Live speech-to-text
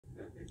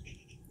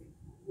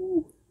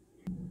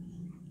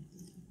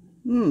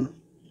Mmm.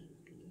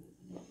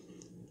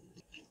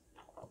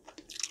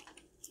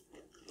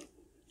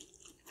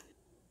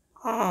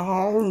 Ah.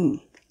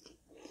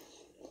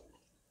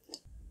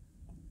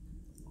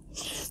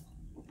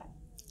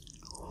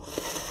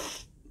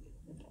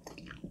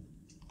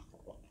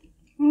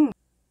 Mm.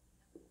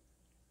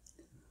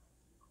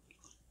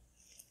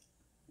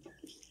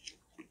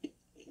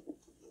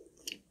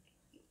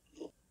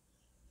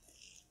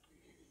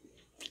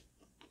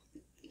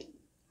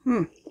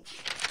 Hmm.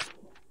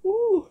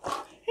 Ooh.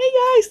 Hey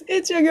guys,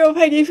 it's your girl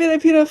Peggy,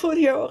 Filipino food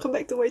here. Welcome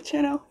back to my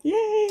channel.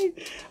 Yay!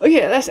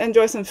 Okay, let's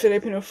enjoy some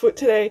Filipino food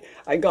today.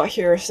 I got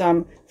here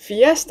some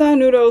Fiesta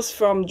noodles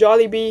from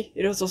Jollibee.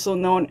 It is also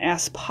known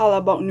as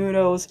Palabok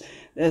noodles.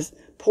 There's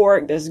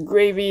pork, there's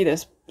gravy,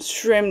 there's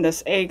shrimp,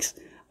 there's eggs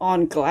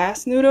on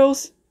glass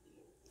noodles.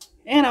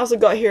 And I also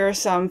got here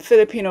some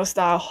Filipino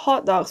style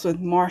hot dogs with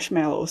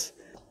marshmallows.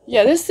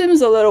 Yeah, this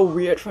seems a little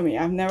weird for me.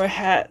 I've never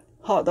had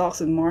hot dogs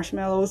with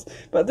marshmallows,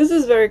 but this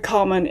is very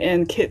common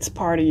in kids'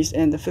 parties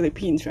in the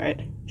Philippines, right?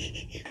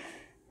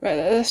 Right,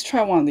 let's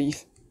try one of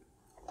these.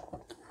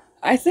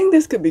 I think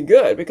this could be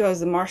good because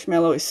the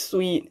marshmallow is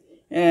sweet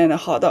and the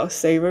hot dog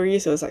savory,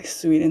 so it's like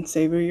sweet and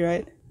savory,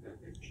 right?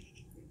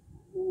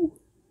 Ooh.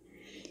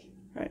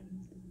 Right.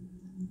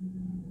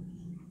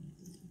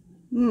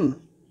 Mmm.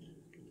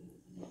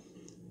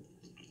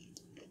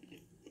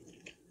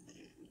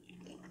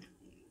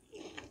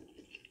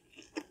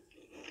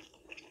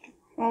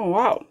 Oh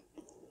wow.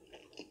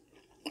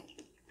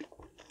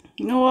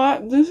 You know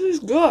what? This is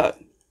good.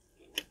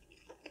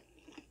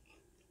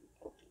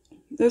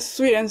 This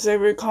sweet and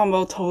savory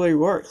combo totally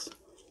works.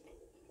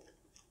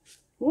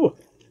 Ooh.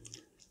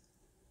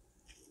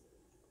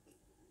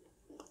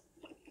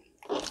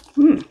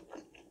 Mmm.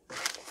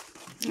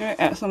 I'm gonna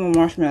add some more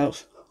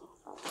marshmallows.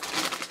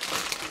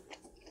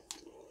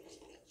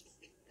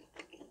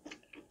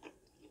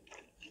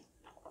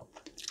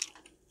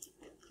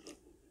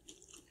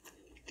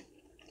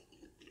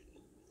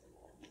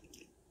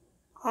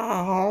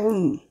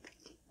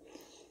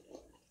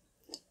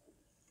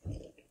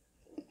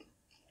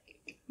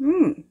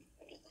 Mmm.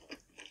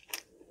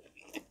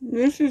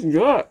 This is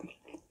good.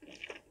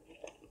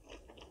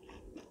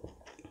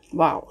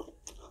 Wow.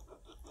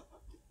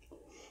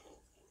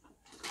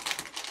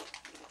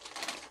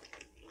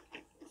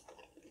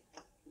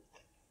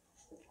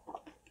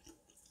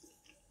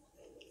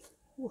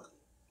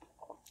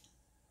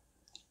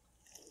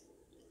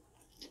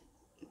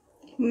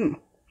 Hmm.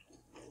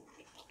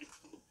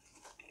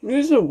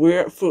 This is a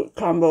weird food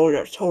combo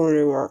that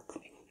totally works.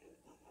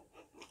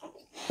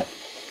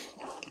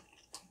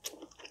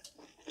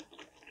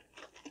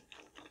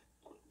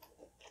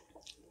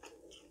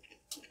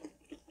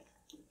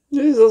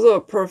 This is also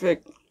a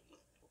perfect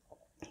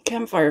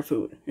campfire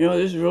food. You know,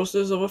 this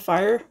roasters over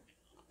fire.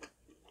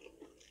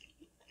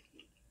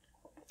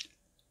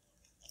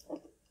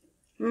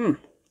 Mmm.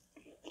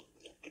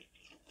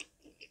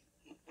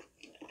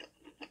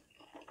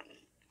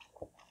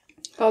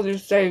 How do you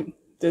say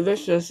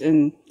delicious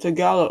in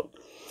Tagalog?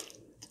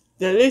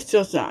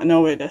 Deliciosa.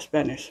 No, wait, that's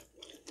Spanish.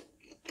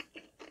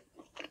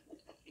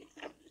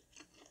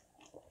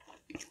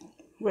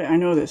 Wait, I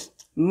know this.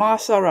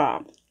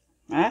 Masarap.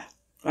 Eh?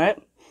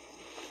 Right?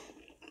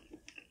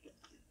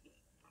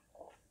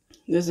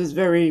 This is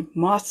very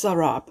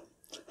masarap.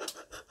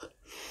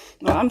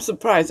 Well, I'm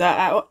surprised.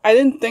 I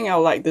didn't think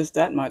I'll like this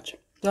that much.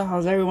 So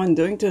how's everyone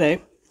doing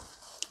today?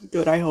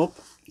 Good, I hope.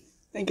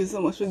 Thank you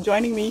so much for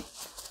joining me.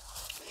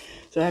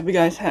 So have you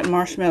guys had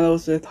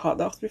marshmallows with hot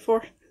dogs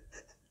before?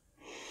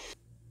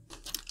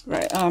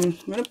 Right, I'm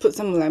gonna put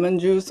some lemon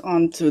juice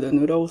onto the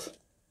noodles.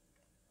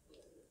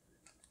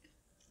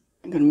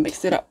 I'm gonna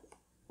mix it up.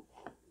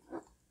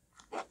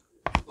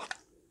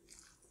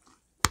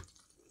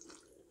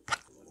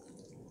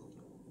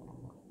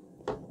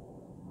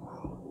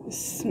 It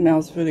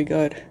smells really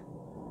good.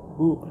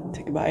 Ooh,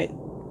 take a bite.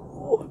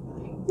 Ooh,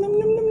 num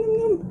num num num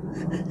num.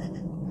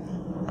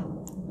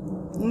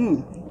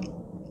 Mmm.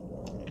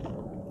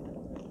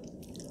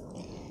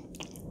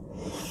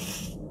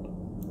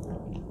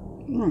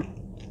 Mmm.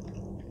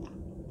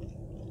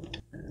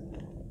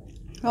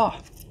 Oh,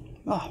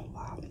 oh,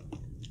 wow.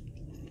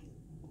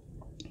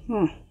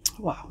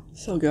 Wow,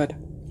 so good.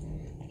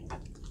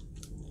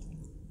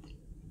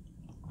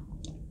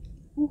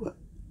 Ooh.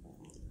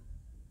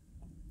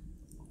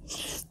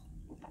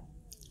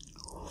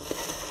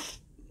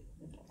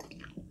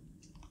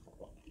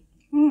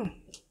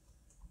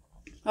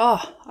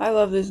 Oh, I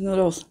love these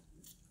noodles.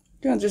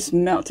 Gonna just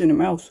melt in the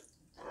mouth.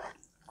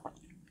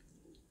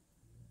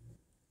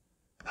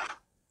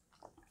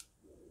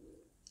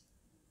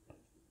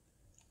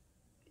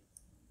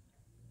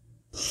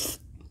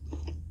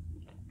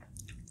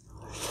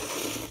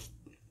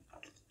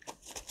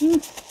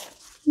 Yum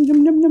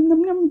yum yum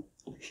yum yum.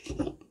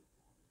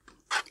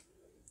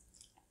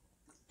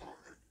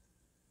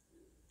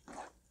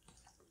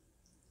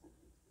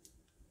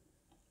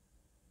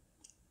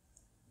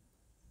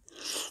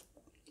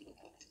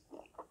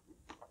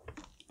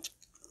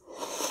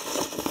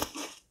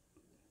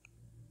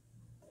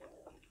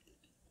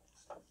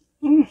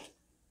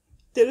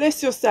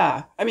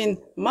 Deliciosa. I mean,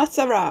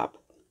 masarap.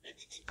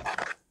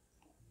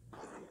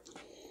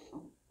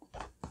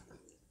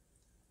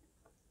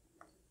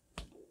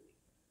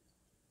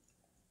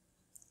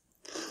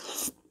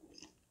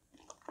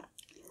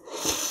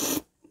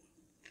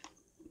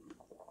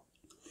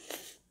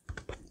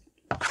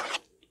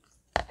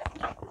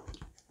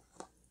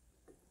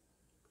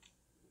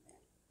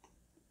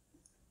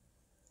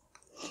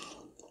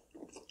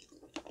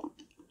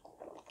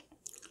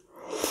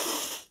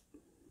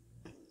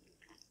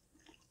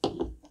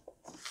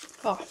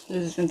 Oh, this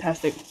is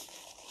fantastic.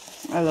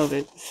 I love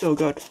it. So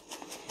good.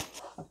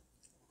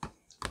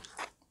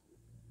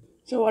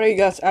 So what are you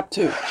guys up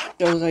to?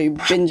 Those are you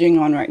binging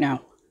on right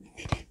now?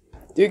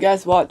 Do you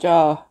guys watch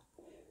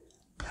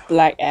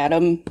Black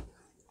Adam?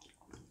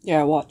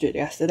 Yeah, I watched it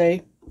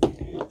yesterday.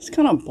 It's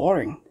kind of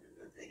boring.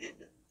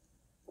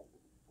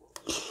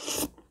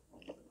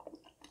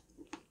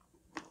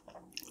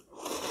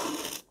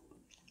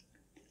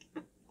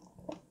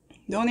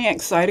 The only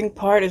exciting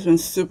part is when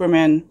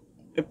Superman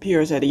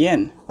appears at the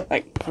end,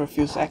 like for a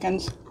few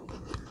seconds.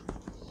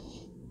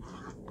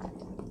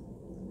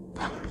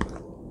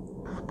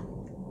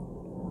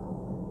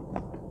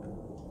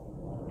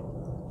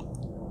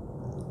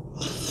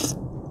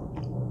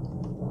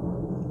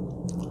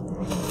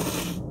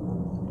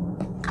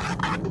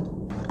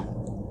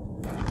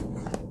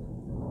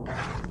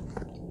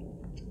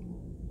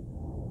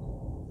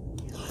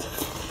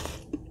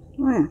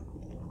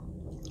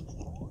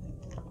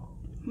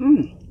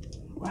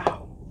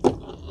 Wow.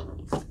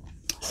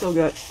 So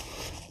good.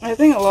 I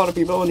think a lot of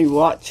people only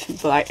watch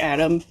Black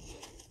Adam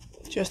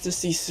just to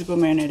see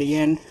Superman at the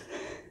end.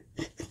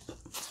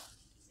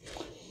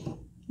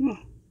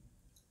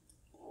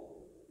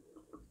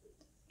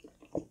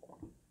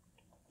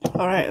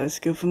 Alright, let's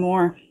go for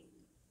more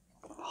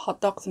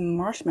hot dogs and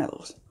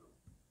marshmallows.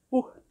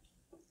 Ooh.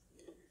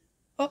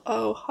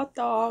 Uh-oh, hot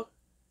dog.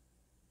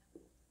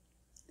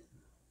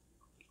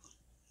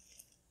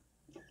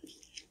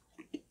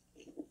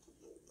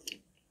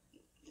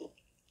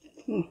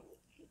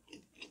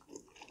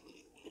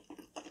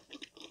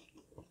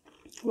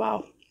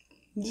 Wow,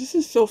 this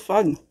is so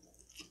fun.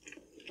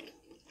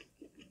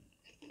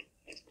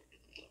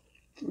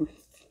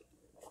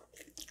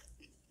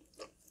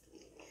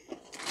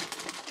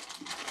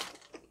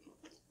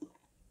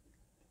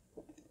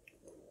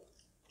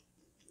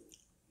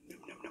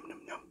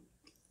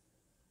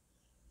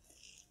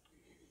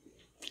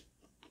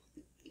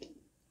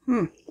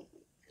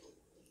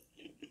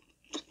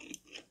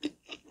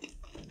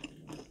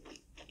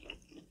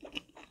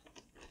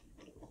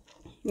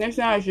 Next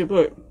time I should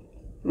put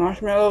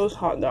marshmallows,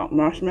 hot dog,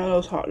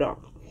 marshmallows, hot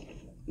dog.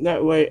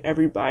 That way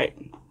every bite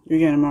you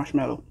get a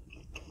marshmallow.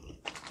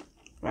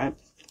 Right?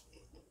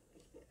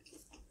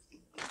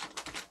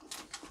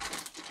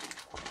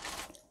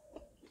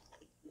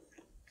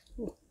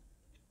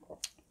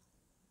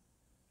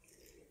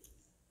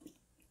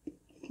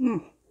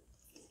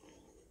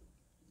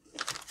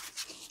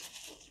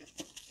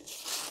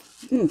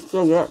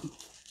 So good.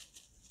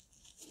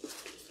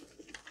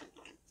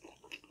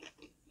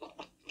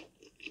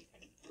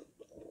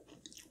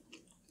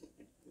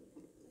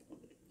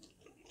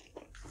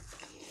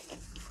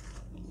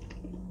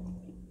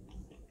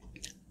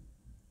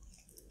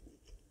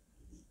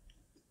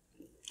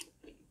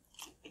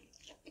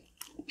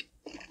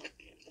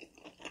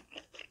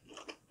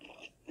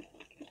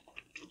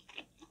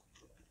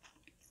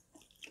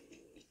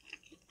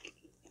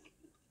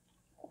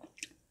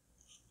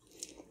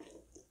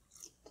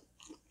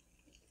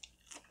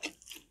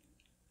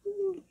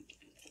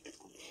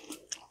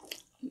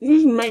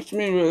 This makes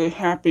me really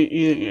happy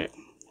eating it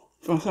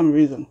for some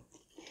reason.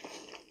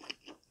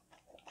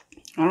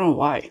 I don't know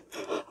why.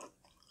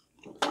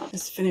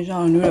 Let's finish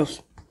all the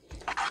noodles.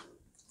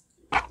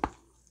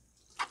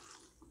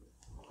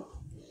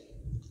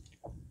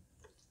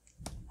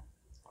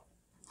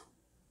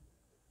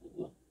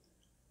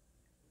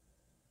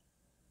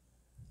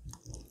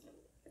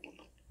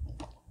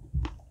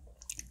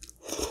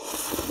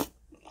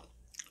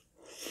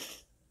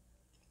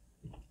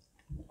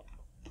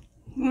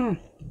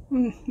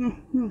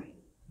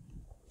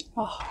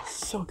 Oh,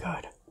 so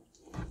good.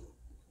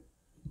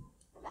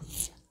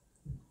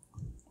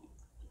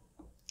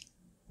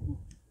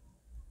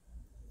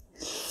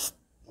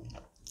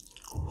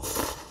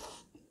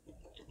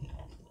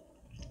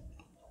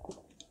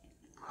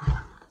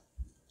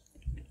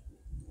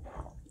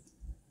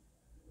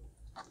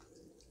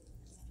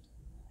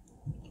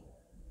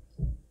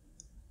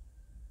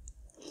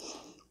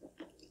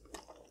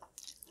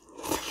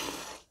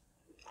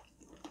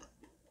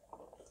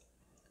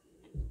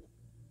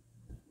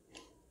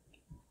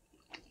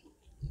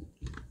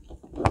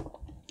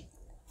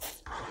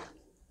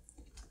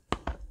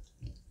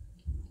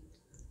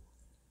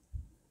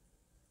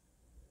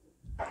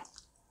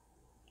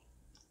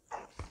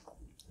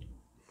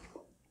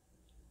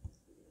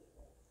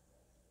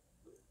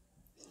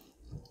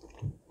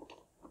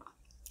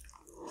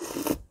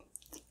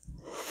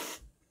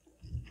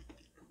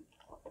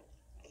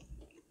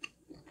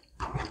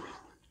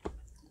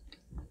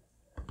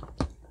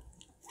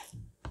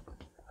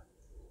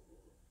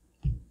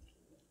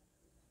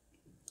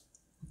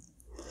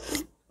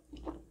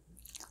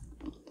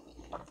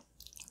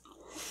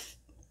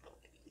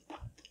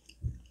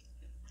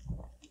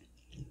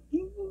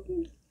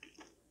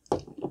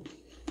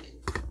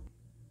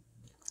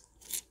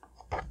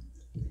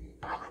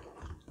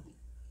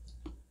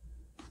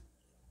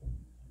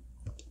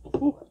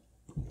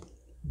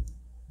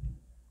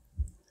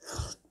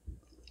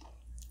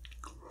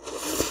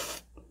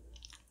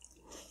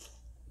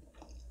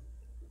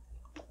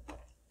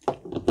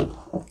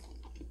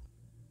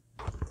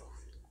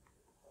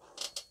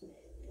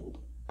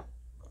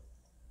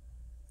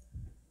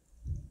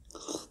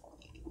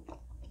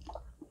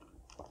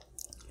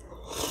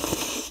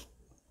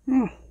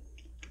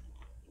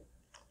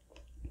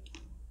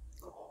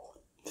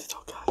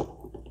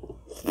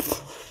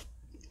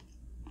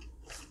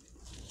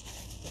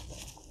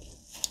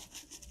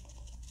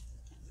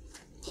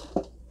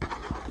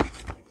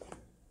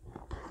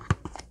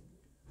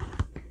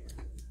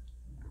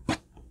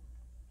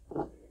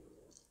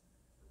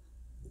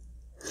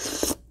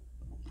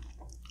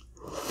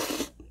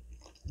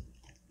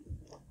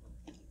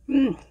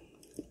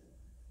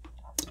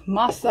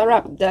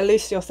 Masarap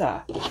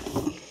deliciosa.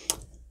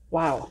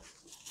 Wow.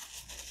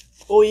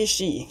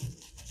 Oishi.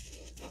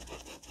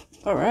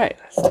 Alright,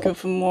 let's go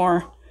for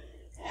more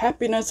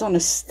happiness on a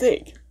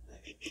stick.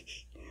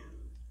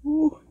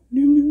 Ooh,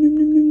 nom nom nom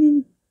nom nom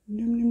nom.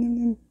 Nom nom nom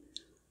nom.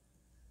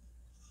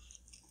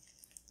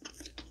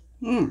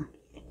 Mmm.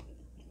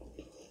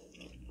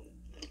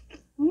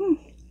 Mmm.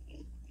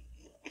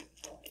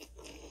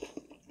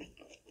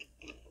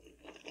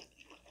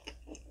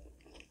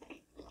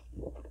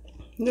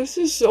 This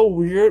is so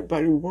weird,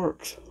 but it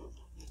works.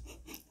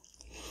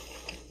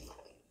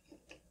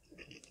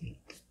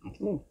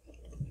 Mm.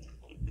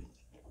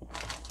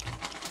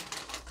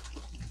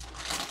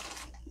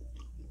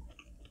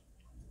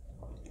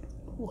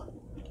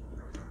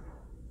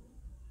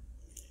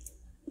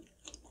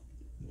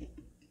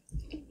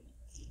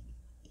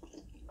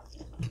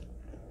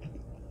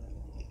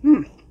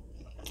 Hmm.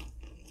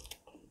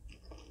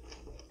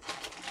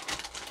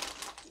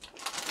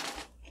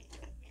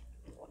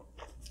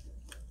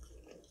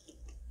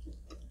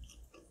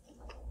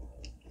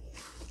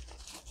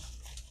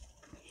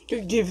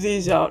 Could give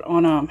these out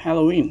on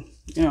Halloween,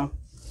 you know.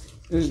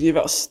 Just give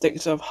out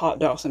sticks of hot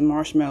dogs and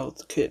marshmallows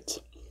to kids.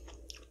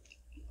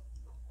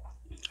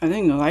 I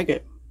think they like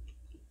it.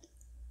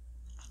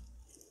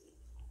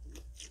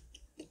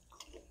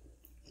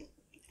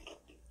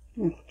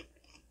 Mm.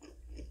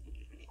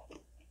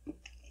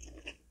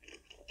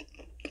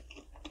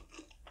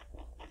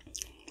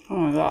 Oh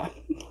my god.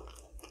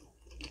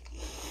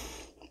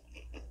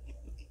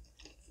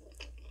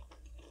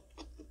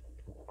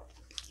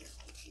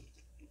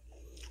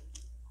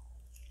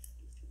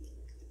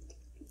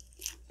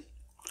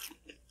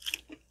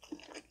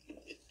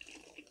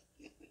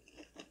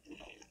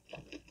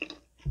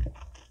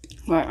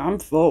 Like, I'm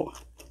full.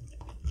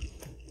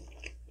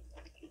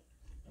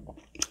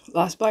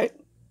 Last bite.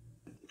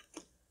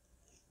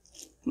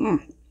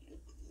 Mmm.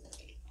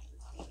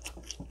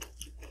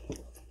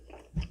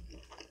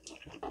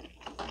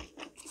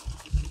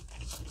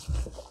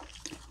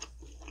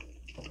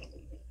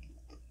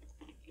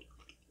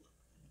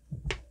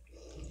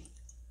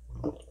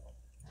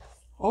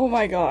 Oh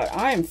my god,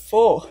 I am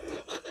full.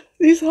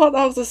 These hot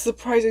dogs are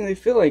surprisingly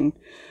filling.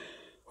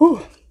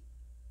 Whew.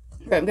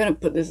 Okay, I'm gonna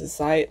put this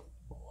aside.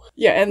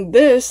 Yeah, and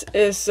this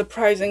is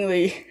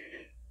surprisingly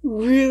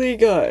really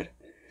good.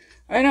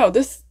 I know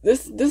this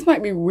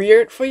might be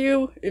weird for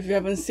you if you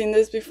haven't seen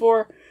this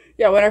before.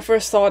 Yeah, when I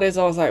first saw this,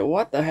 I was like,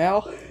 what the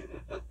hell?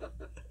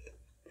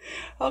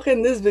 How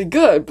can this be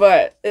good?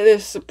 But it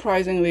is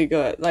surprisingly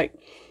good. Like,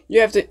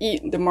 you have to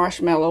eat the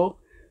marshmallow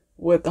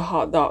with the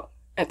hot dog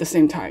at the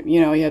same time.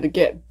 You know, you have to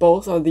get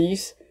both of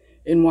these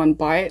in one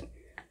bite.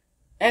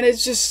 And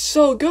it's just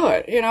so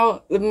good. You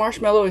know, the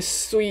marshmallow is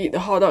sweet, the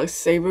hot dog is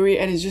savory,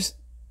 and it just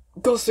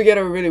goes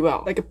together really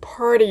well. Like a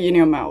party in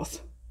your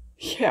mouth.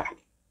 Yeah.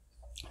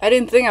 I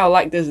didn't think I would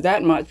like this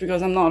that much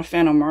because I'm not a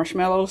fan of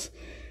marshmallows.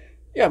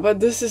 Yeah, but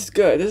this is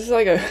good. This is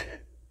like a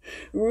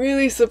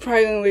really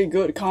surprisingly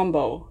good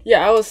combo.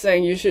 Yeah, I was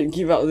saying you should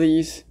give out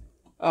these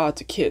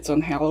to kids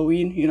on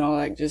Halloween. You know,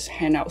 like just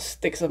hand out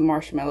sticks of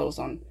marshmallows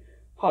on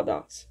hot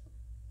dogs.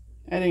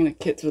 I think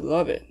the kids would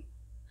love it.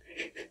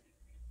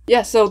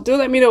 Yeah, so do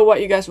let me know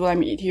what you guys would like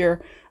me to eat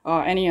here.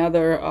 Any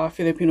other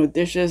Filipino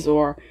dishes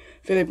or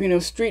Filipino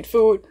street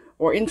food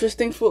or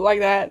interesting food like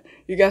that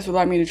you guys would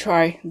like me to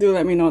try. Do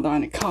let me know down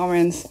in the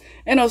comments.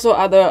 And also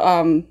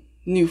other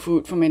new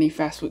food from any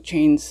fast food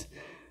chains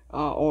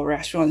or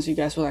restaurants you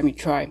guys would like me to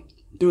try.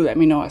 Do let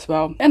me know as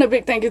well. And a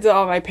big thank you to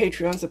all my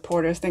Patreon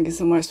supporters. Thank you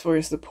so much for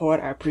your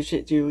support. I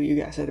appreciate you. You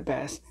guys are the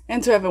best.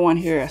 And to everyone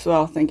here as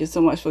well, thank you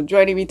so much for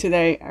joining me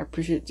today. I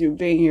appreciate you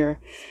being here.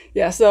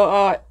 Yeah,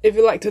 so if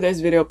you liked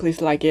today's video,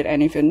 please like it.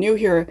 And if you're new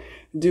here,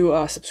 do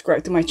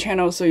subscribe to my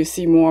channel so you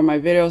see more of my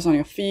videos on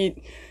your feed.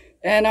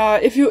 And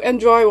if you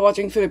enjoy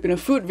watching Filipino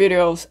food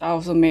videos, I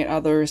also made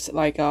others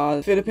like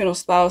Filipino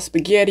style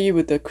spaghetti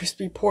with the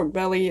crispy pork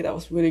belly. That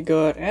was really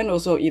good. And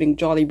also eating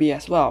Jollibee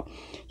as well.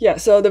 Yeah,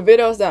 so the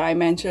videos that I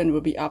mentioned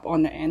will be up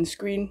on the end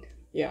screen.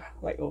 Yeah,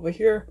 like over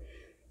here.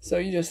 So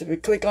you just, if you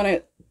click on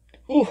it,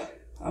 ooh,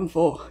 I'm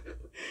full.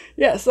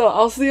 Yeah, so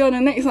I'll see you on the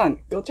next one.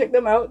 Go check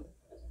them out.